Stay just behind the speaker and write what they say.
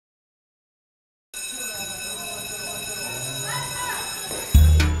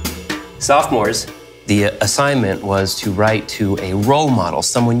Sophomores, the assignment was to write to a role model,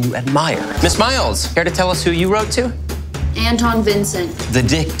 someone you admire. Miss Miles, care to tell us who you wrote to? Anton Vincent. The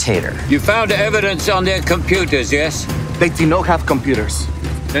dictator. You found evidence on their computers, yes? They do not have computers.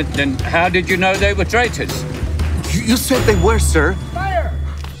 Then how did you know they were traitors? You said they were, sir. Fire!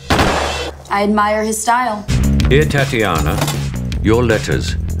 I admire his style. Dear Tatiana, your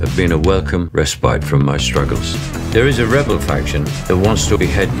letters have been a welcome respite from my struggles. There is a rebel faction that wants to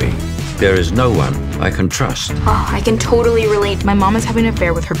behead me. There is no one I can trust. Oh, I can totally relate. My mom is having an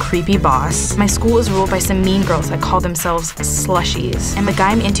affair with her creepy boss. My school is ruled by some mean girls that call themselves slushies. And the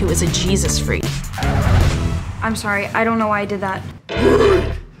guy I'm into is a Jesus freak. I'm sorry, I don't know why I did that.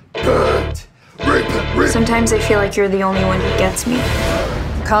 Sometimes I feel like you're the only one who gets me.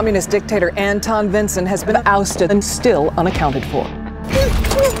 Communist dictator Anton Vincent has been ousted and still unaccounted for.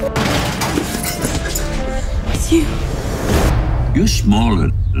 It's you. You're smaller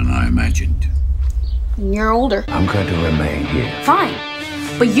than I imagined. You're older. I'm going to remain here. Fine,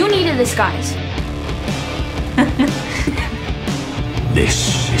 but you need a disguise.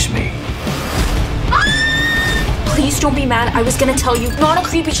 This is me. Please don't be mad. I was gonna tell you, not a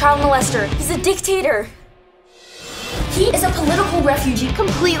creepy child molester. He's a dictator. He is a political refugee,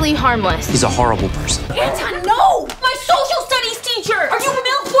 completely harmless. He's a horrible person. Anton, no! My social studies teacher! Are you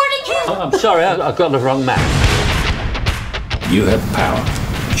milk-boarding him? I'm sorry, I got the wrong man. You have power,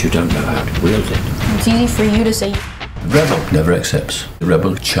 but you don't know how to wield it. It's easy for you to say. The rebel never accepts. The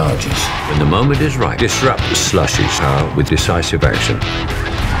rebel charges. When the moment is right, disrupt the slushy's power with decisive action.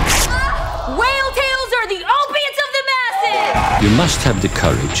 Whale tails are the opiates of the masses! You must have the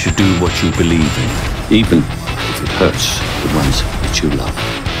courage to do what you believe in, even if it hurts the ones that you love.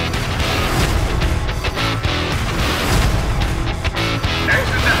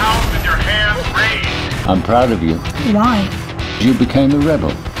 Exit the house with your hands raised. I'm proud of you. Why? You became a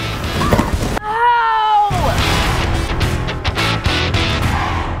rebel.